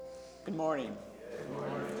Good morning.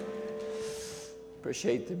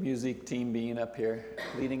 Appreciate the music team being up here,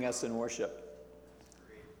 leading us in worship,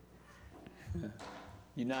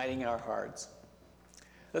 uniting our hearts.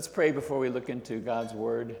 Let's pray before we look into God's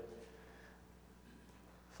Word.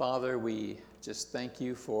 Father, we just thank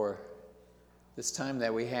you for this time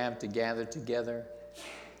that we have to gather together.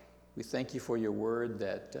 We thank you for your Word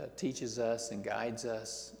that teaches us and guides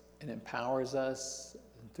us and empowers us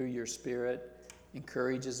and through your Spirit,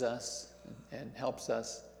 encourages us and helps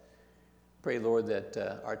us. Pray, Lord,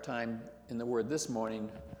 that our time in the Word this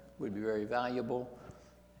morning would be very valuable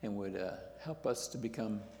and would help us to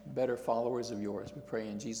become better followers of yours. We pray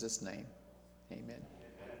in Jesus' name. Amen.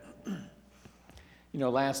 You know,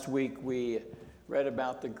 last week we read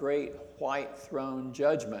about the great white throne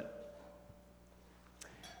judgment.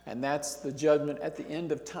 And that's the judgment at the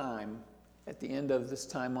end of time, at the end of this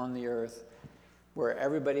time on the earth, where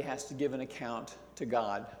everybody has to give an account to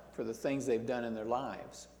God for the things they've done in their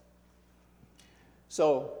lives.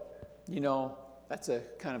 So, you know, that's a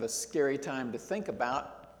kind of a scary time to think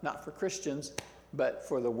about, not for Christians, but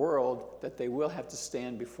for the world, that they will have to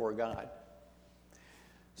stand before God.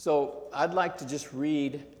 So I'd like to just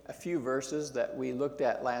read a few verses that we looked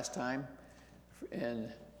at last time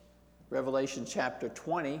in Revelation chapter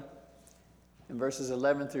 20, in verses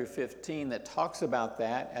 11 through 15, that talks about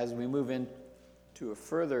that as we move into a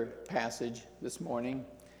further passage this morning.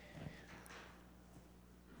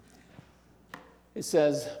 It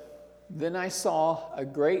says, "Then I saw a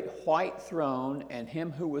great white throne and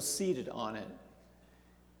him who was seated on it.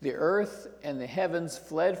 The earth and the heavens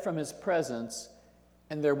fled from his presence,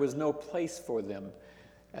 and there was no place for them."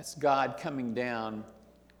 That's God coming down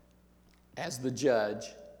as the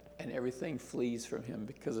judge, and everything flees from him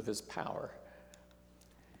because of his power.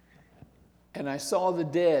 "And I saw the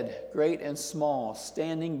dead, great and small,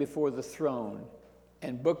 standing before the throne,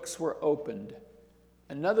 and books were opened.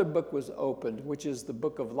 Another book was opened, which is the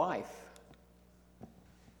book of life.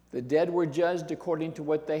 The dead were judged according to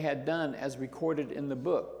what they had done, as recorded in the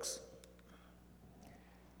books.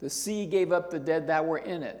 The sea gave up the dead that were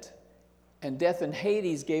in it, and death and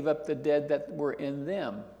Hades gave up the dead that were in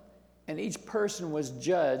them, and each person was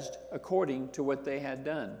judged according to what they had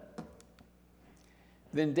done.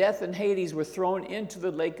 Then death and Hades were thrown into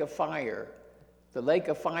the lake of fire. The lake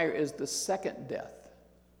of fire is the second death.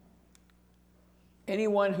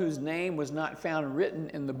 Anyone whose name was not found written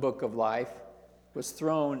in the book of life was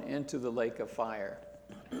thrown into the lake of fire."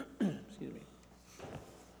 Excuse me.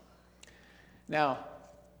 Now,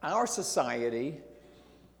 our society,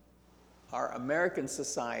 our American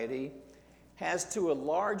society, has to a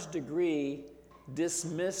large degree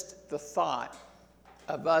dismissed the thought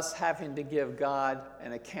of us having to give God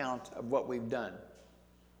an account of what we've done.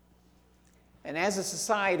 And as a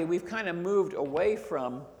society, we've kind of moved away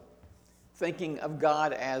from thinking of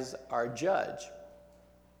God as our judge.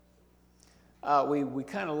 We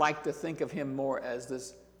kind of like to think of him more as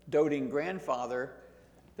this doting grandfather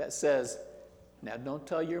that says, "Now don't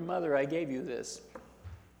tell your mother I gave you this."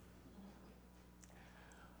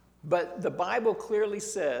 But the Bible clearly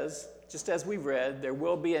says, just as we read, there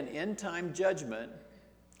will be an end-time judgment,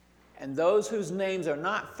 and those whose names are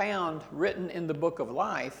not found written in the book of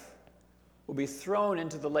life will be thrown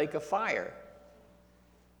into the lake of fire.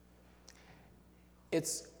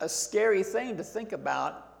 It's a scary thing to think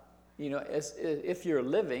about, you know, if you're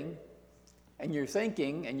living and you're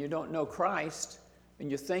thinking and you don't know Christ and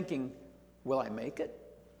you're thinking, will I make it?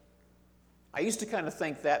 I used to kind of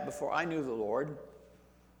think that before I knew the Lord.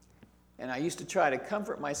 And I used to try to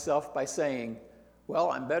comfort myself by saying,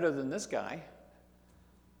 well, I'm better than this guy.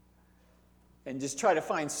 And just try to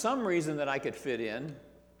find some reason that I could fit in.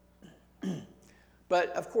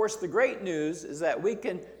 But, of course, the great news is that we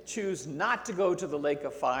can choose not to go to the lake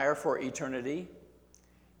of fire for eternity,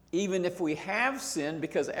 even if we have sinned,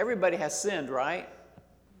 because everybody has sinned, right?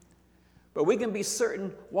 But we can be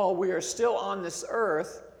certain while we are still on this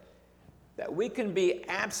earth that we can be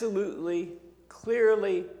absolutely,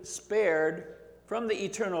 clearly spared from the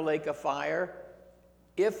eternal lake of fire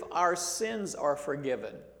if our sins are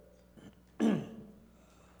forgiven.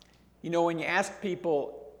 You know, when you ask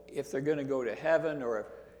people if they're going to go to heaven or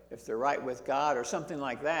if they're right with God or something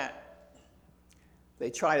like that, they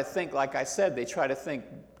try to think, like I said, they try to think,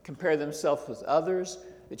 compare themselves with others.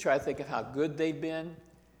 They try to think of how good they've been.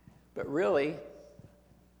 But really,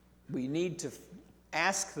 we need to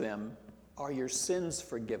ask them, are your sins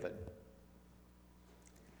forgiven?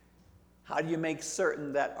 How do you make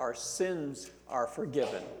certain that our sins are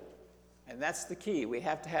forgiven? And that's the key. We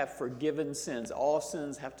have to have forgiven sins. All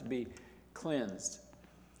sins have to be cleansed.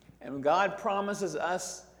 And God promises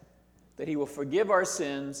us that he will forgive our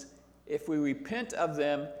sins if we repent of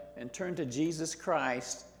them and turn to Jesus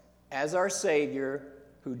Christ as our Savior,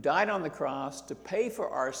 who died on the cross to pay for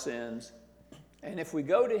our sins, and if we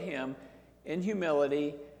go to him in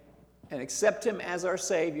humility and accept him as our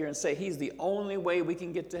Savior and say he's the only way we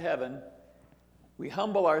can get to heaven, we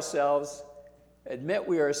humble ourselves, admit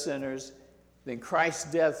we are sinners, then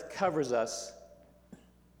Christ's death covers us,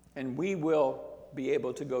 and we will be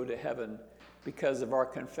able to go to heaven because of our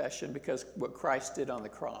confession, because what Christ did on the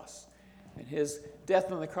cross. And his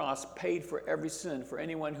death on the cross paid for every sin for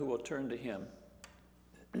anyone who will turn to him.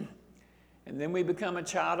 And then we become a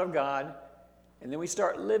child of God, and then we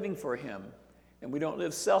start living for him. And we don't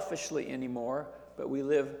live selfishly anymore, but we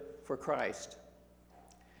live for Christ.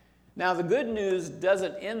 Now, the good news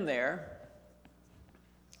doesn't end there.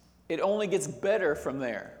 It only gets better from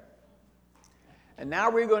there. And now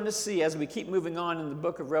we're going to see, as we keep moving on in the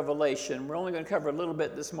book of Revelation, we're only going to cover a little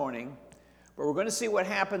bit this morning, but we're going to see what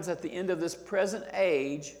happens at the end of this present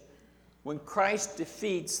age when Christ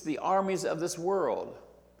defeats the armies of this world.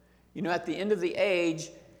 You know, at the end of the age,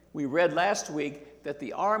 we read last week that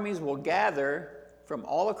the armies will gather from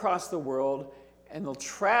all across the world, and they'll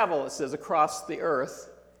travel, it says, across the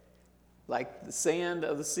earth, like the sand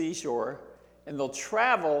of the seashore, and they'll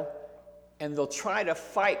travel and they'll try to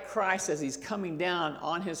fight Christ as he's coming down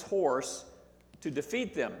on his horse to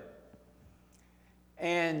defeat them.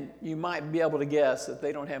 And you might be able to guess that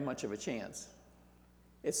they don't have much of a chance.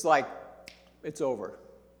 It's like it's over.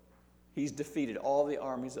 He's defeated all the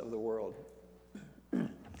armies of the world.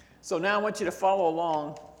 So now I want you to follow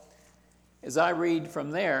along as I read from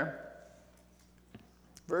there,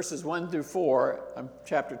 verses 1 through 4 of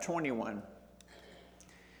chapter 21.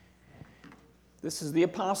 This is the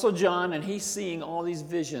Apostle John, and he's seeing all these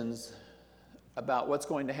visions about what's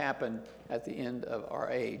going to happen at the end of our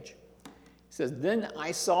age. He says, "Then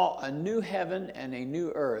I saw a new heaven and a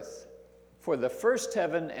new earth, for the first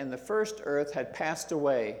heaven and the first earth had passed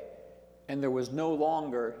away, and there was no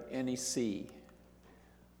longer any sea.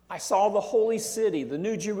 I saw the holy city, the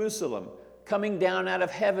new Jerusalem, coming down out of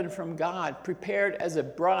heaven from God, prepared as a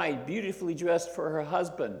bride beautifully dressed for her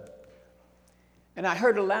husband. And I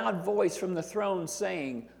heard a loud voice from the throne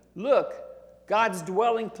saying, 'Look, God's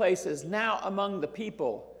dwelling place is now among the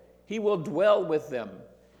people. He will dwell with them.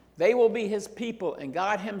 They will be his people, and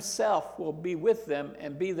God himself will be with them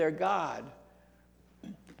and be their God.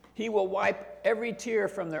 He will wipe every tear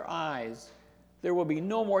from their eyes. There will be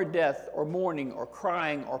no more death or mourning or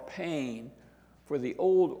crying or pain, for the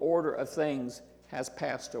old order of things has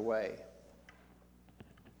passed away.'"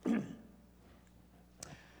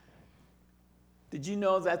 Did you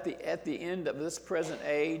know that at the end of this present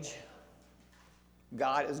age,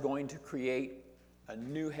 God is going to create a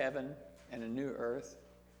new heaven and a new earth?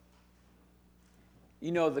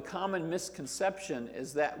 You know, the common misconception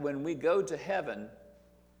is that when we go to heaven,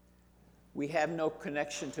 we have no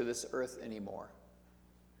connection to this earth anymore.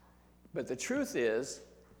 But the truth is,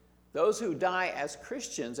 those who die as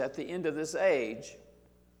Christians at the end of this age,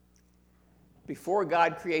 before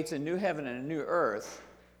God creates a new heaven and a new earth,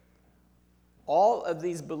 all of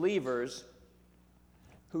these believers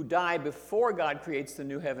who die before God creates the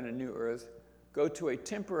new heaven and new earth go to a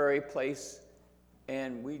temporary place,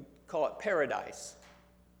 and we call it paradise.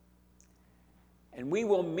 And we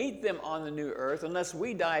will meet them on the new earth unless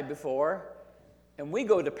we die before, and we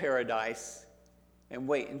go to paradise and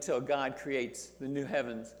wait until God creates the new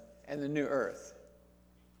heavens and the new earth.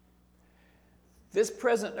 This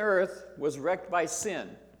present earth was wrecked by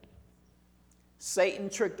sin. Satan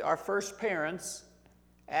tricked our first parents,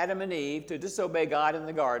 Adam and Eve, to disobey God in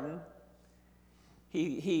the garden.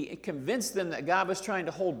 He convinced them that God was trying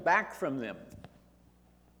to hold back from them.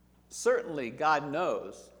 Certainly, God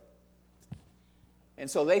knows. And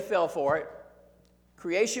so they fell for it.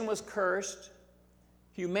 Creation was cursed.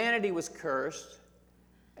 Humanity was cursed.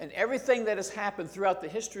 And everything that has happened throughout the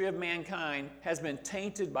history of mankind has been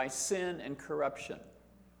tainted by sin and corruption.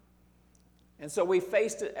 And so we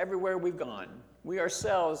faced it everywhere we've gone. We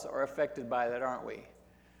ourselves are affected by that, aren't we?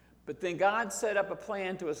 But then God set up a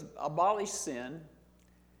plan to abolish sin,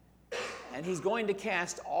 and he's going to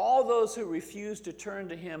cast all those who refuse to turn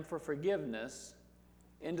to him for forgiveness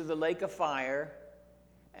into the lake of fire,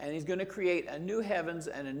 and he's going to create a new heavens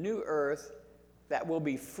and a new earth that will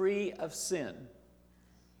be free of sin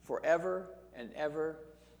forever and ever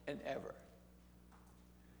and ever.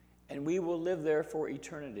 And we will live there for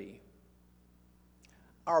eternity.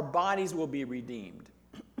 Our bodies will be redeemed.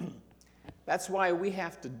 That's why we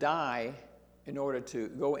have to die in order to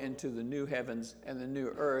go into the new heavens and the new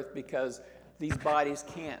earth, because these bodies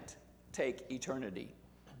can't take eternity.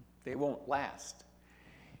 They won't last.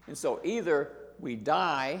 And so either we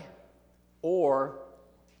die or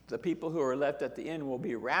the people who are left at the end will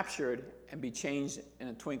be raptured and be changed in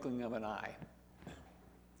a twinkling of an eye.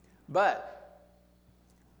 But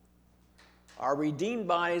our redeemed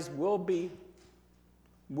bodies will be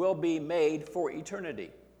made for eternity.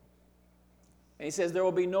 And he says there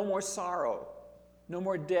will be no more sorrow, no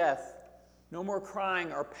more death, no more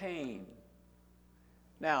crying or pain.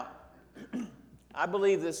 Now, I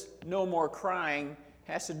believe this no more crying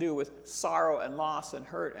has to do with sorrow and loss and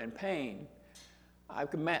hurt and pain.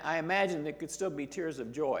 I imagine there could still be tears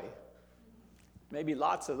of joy. Maybe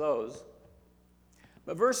lots of those.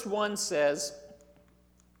 But verse 1 says,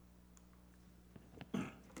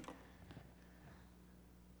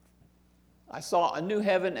 I saw a new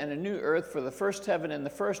heaven and a new earth, for the first heaven and the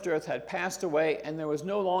first earth had passed away, and there was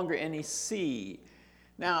no longer any sea.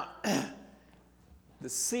 Now, the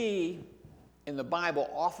sea in the Bible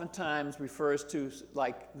oftentimes refers to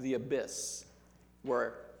like the abyss,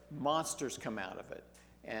 where monsters come out of it.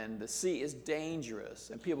 And the sea is dangerous,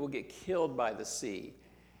 and people get killed by the sea.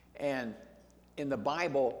 And in the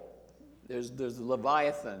Bible, there's the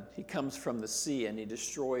Leviathan. He comes from the sea, and he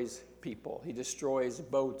destroys people. He destroys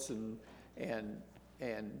boats and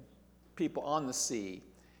people on the sea.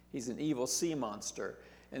 He's an evil sea monster.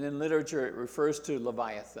 And in literature, it refers to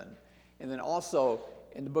Leviathan. And then also,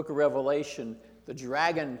 in the book of Revelation, the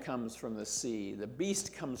dragon comes from the sea. The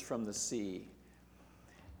beast comes from the sea.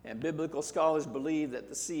 And biblical scholars believe that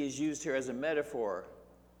the sea is used here as a metaphor,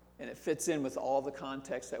 and it fits in with all the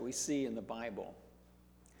context that we see in the Bible.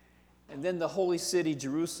 And then the holy city,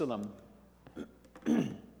 Jerusalem,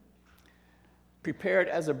 prepared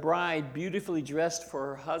as a bride, beautifully dressed for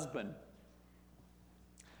her husband.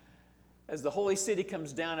 As the holy city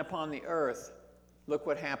comes down upon the earth, look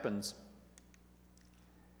what happens.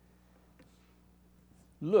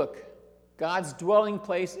 Look, God's dwelling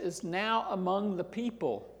place is now among the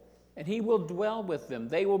people, and he will dwell with them.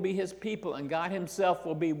 They will be his people, and God himself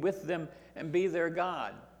will be with them and be their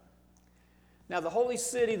God. Now, the holy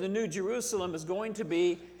city, the New Jerusalem, is going to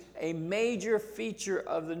be a major feature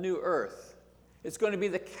of the new earth. It's going to be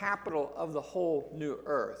the capital of the whole new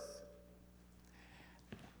earth.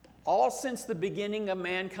 All since the beginning of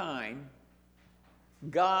mankind,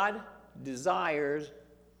 God desired,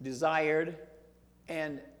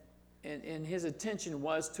 and his intention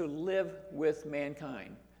was to live with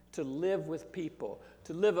mankind, to live with people,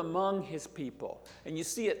 to live among his people. And you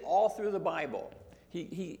see it all through the Bible.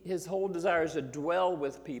 His whole desire is to dwell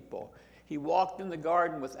with people. He walked in the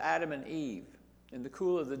garden with Adam and Eve in the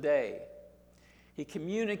cool of the day. He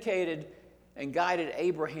communicated and guided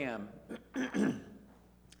Abraham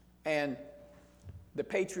and the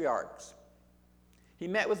patriarchs. He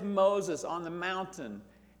met with Moses on the mountain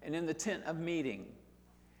and in the tent of meeting.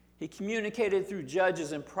 He communicated through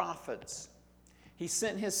judges and prophets. He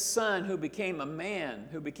sent his son who became a man,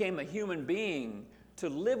 who became a human being, to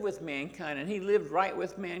live with mankind, and he lived right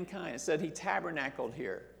with mankind. It said he tabernacled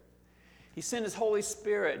here. He sent his Holy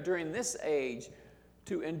Spirit during this age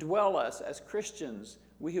to indwell us as Christians,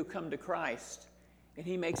 we who come to Christ, and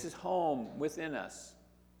he makes his home within us.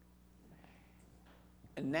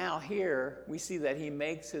 And now here we see that he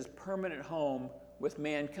makes his permanent home with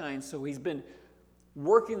mankind. So he's been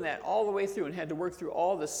working that all the way through and had to work through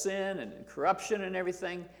all the sin and corruption and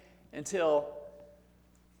everything until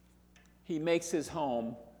he makes his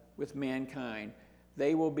home with mankind.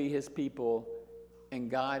 They will be his people, and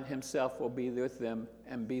God himself will be with them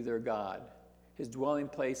and be their God. His dwelling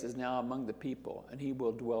place is now among the people, and he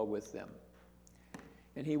will dwell with them.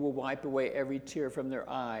 And he will wipe away every tear from their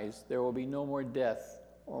eyes. There will be no more death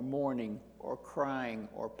or mourning or crying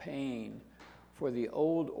or pain, for the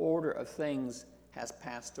old order of things has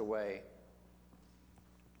passed away.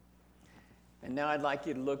 And now I'd like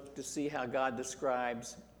you to look to see how God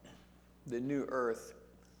describes the new earth,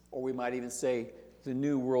 or we might even say the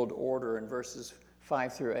new world order in verses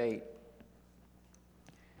 5 through 8.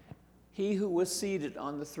 He who was seated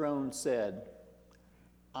on the throne said,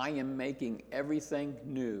 I am making everything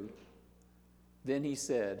new. Then he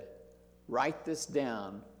said, write this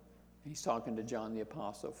down. He's talking to John the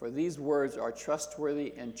Apostle. For these words are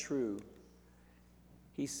trustworthy and true.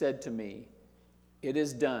 He said to me, it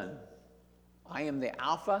is done. I am the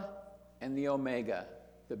Alpha and the Omega,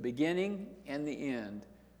 the beginning and the end.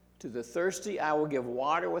 To the thirsty I will give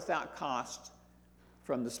water without cost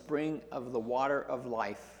from the spring of the water of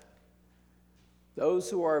life. Those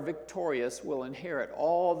who are victorious will inherit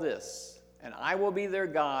all this, and I will be their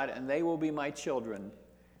God, and they will be my children.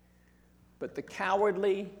 But the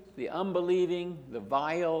cowardly, the unbelieving, the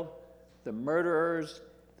vile, the murderers,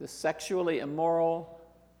 the sexually immoral,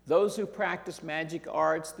 those who practice magic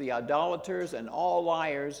arts, the idolaters, and all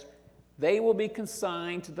liars, They will be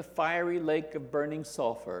consigned to the fiery lake of burning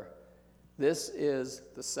sulfur. This is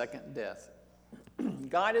the second death.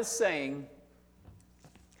 God is saying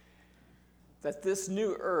that this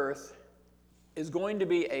new earth is going to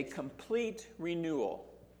be a complete renewal.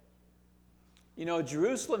 You know,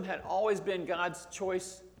 Jerusalem had always been God's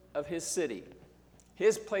choice of his city,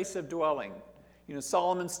 his place of dwelling. You know,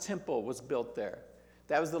 Solomon's temple was built there.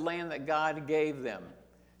 That was the land that God gave them.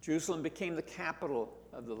 Jerusalem became the capital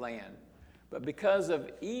of the land. But because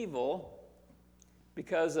of evil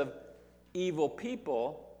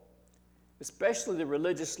people, especially the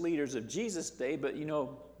religious leaders of Jesus' day, but you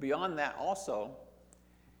know, beyond that also,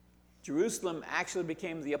 Jerusalem actually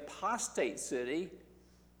became the apostate city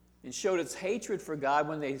and showed its hatred for God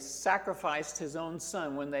when they sacrificed his own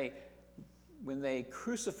son, when they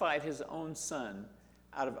crucified his own son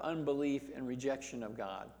out of unbelief and rejection of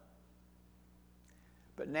God.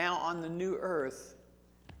 But now on the new earth,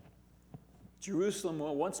 Jerusalem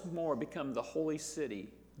will once more become the holy city,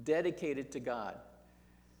 dedicated to God,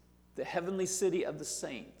 the heavenly city of the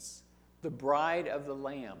saints, the bride of the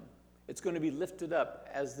Lamb. It's going to be lifted up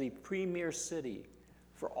as the premier city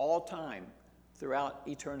for all time throughout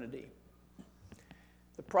eternity.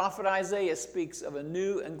 The prophet Isaiah speaks of a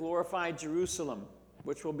new and glorified Jerusalem,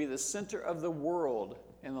 which will be the center of the world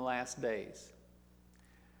in the last days.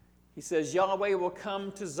 He says, Yahweh will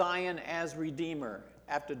come to Zion as Redeemer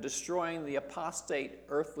after destroying the apostate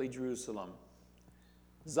earthly Jerusalem.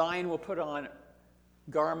 Zion will put on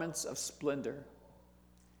garments of splendor.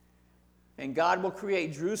 And God will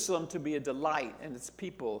create Jerusalem to be a delight and its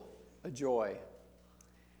people a joy.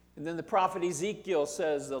 And then the prophet Ezekiel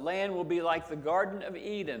says, the land will be like the Garden of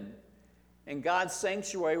Eden, and God's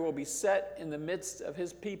sanctuary will be set in the midst of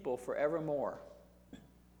his people forevermore.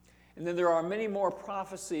 And then there are many more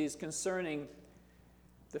prophecies concerning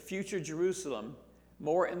the future Jerusalem,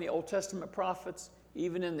 more in the Old Testament prophets,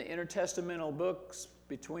 even in the intertestamental books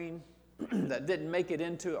between that didn't make it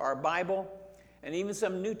into our Bible, and even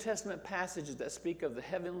some New Testament passages that speak of the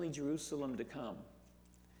heavenly Jerusalem to come.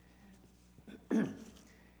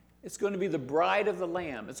 It's going to be the bride of the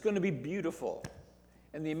Lamb. It's going to be beautiful.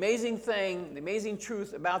 And the amazing thing, the amazing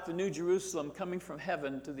truth about the New Jerusalem coming from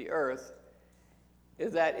heaven to the earth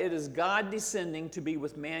is that it is God descending to be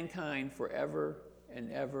with mankind forever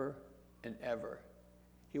and ever and ever.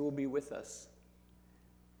 He will be with us.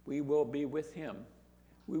 We will be with him.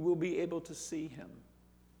 We will be able to see him.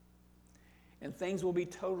 And things will be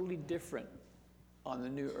totally different on the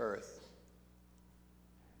new earth.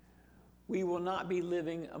 We will not be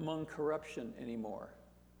living among corruption anymore.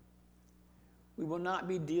 We will not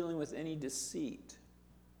be dealing with any deceit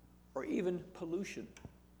or even pollution.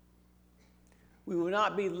 We will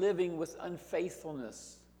not be living with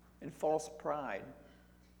unfaithfulness and false pride.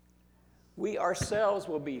 We ourselves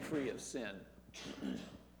will be free of sin.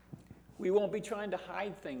 We won't be trying to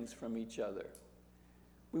hide things from each other.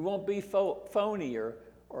 We won't be phony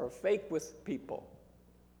or fake with people.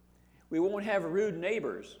 We won't have rude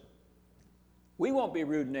neighbors. We won't be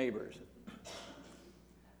rude neighbors.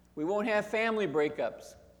 We won't have family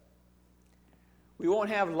breakups. We won't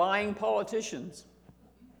have lying politicians.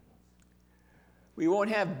 We won't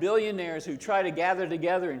have billionaires who try to gather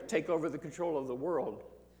together and take over the control of the world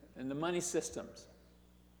and the money systems.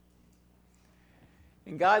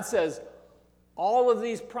 And God says, all of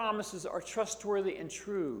these promises are trustworthy and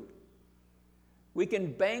true. We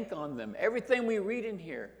can bank on them. Everything we read in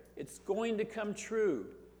here, it's going to come true.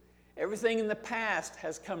 Everything in the past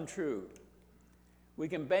has come true. We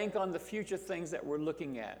can bank on the future things that we're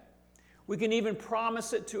looking at. We can even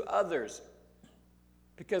promise it to others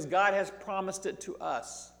because God has promised it to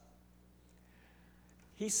us.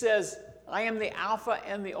 He says, I am the Alpha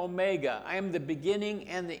and the Omega. I am the beginning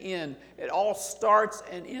and the end. It all starts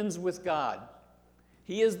and ends with God.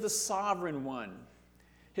 He is the sovereign one.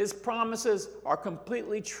 His promises are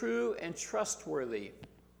completely true and trustworthy.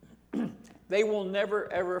 They will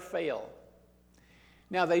never, ever fail.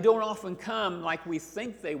 Now, they don't often come like we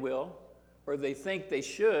think they will, or they think they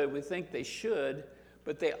should. We think they should,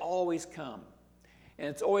 but they always come. And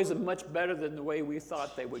it's always much better than the way we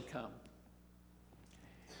thought they would come.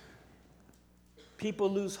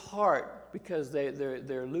 People lose heart because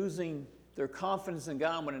they're losing their confidence in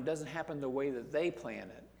God when it doesn't happen the way that they plan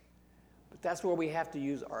it. But that's where we have to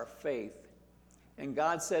use our faith. And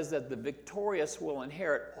God says that the victorious will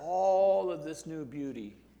inherit all of this new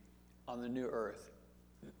beauty on the new earth.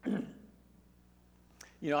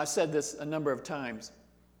 You know, I said this a number of times,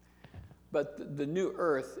 but the new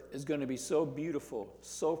earth is going to be so beautiful,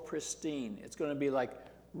 so pristine. It's going to be like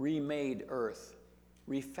remade earth,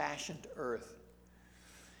 refashioned earth.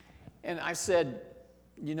 And I said,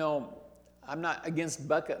 you know, I'm not against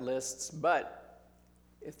bucket lists, but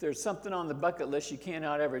if there's something on the bucket list you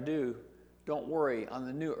cannot ever do, don't worry. On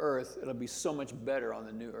the new earth, it'll be so much better on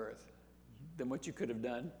the new earth than what you could have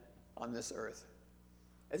done on this earth.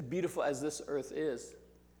 As beautiful as this earth is,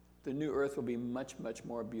 the new earth will be much, much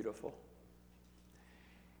more beautiful.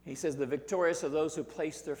 He says, the victorious are those who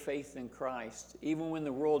place their faith in Christ, even when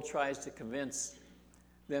the world tries to convince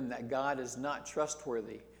them that God is not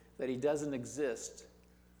trustworthy, that he doesn't exist.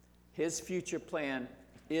 His future plan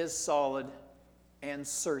is solid and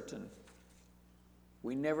certain.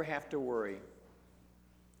 We never have to worry.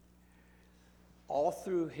 All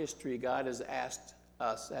through history, God has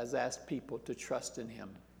asked people to trust in him.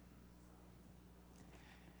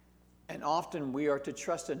 And often we are to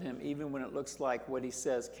trust in him even when it looks like what he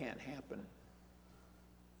says can't happen.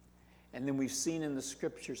 And then we've seen in the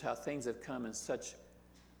scriptures how things have come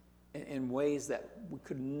in ways that we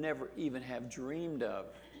could never even have dreamed of,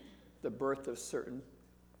 the birth of certain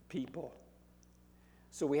people.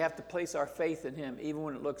 So we have to place our faith in him even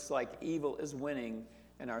when it looks like evil is winning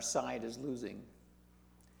and our side is losing.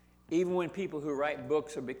 Even when people who write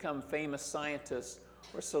books or become famous scientists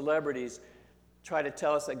or celebrities try to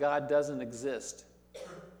tell us that God doesn't exist,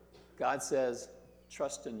 God says,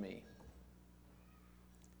 trust in me.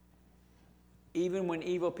 Even when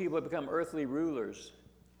evil people have become earthly rulers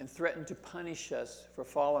and threaten to punish us for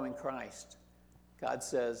following Christ, God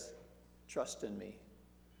says, trust in me.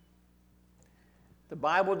 The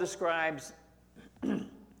Bible describes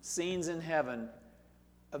scenes in heaven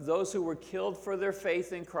of those who were killed for their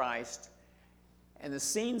faith in Christ, and the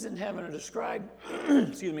scenes in heaven are described,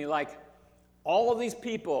 like all of these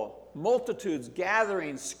people, multitudes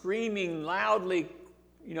gathering, screaming loudly,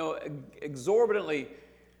 exorbitantly.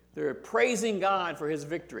 They're praising God for his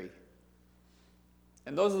victory.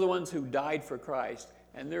 And those are the ones who died for Christ,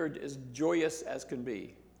 and they're as joyous as can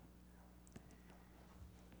be.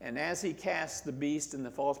 And as he casts the beast and the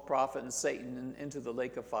false prophet and Satan into the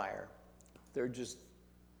lake of fire, they're just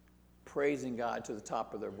praising God to the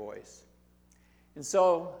top of their voice. And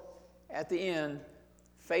so, at the end,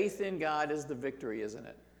 faith in God is the victory, isn't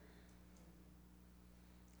it?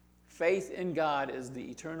 Faith in God is the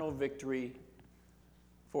eternal victory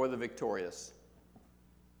for the victorious.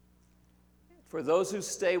 For those who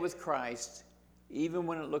stay with Christ, even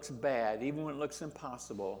when it looks bad, even when it looks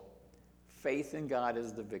impossible, faith in God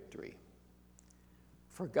is the victory.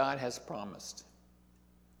 For God has promised,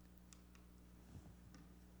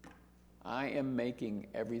 I am making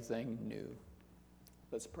everything new.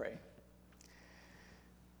 Let's pray.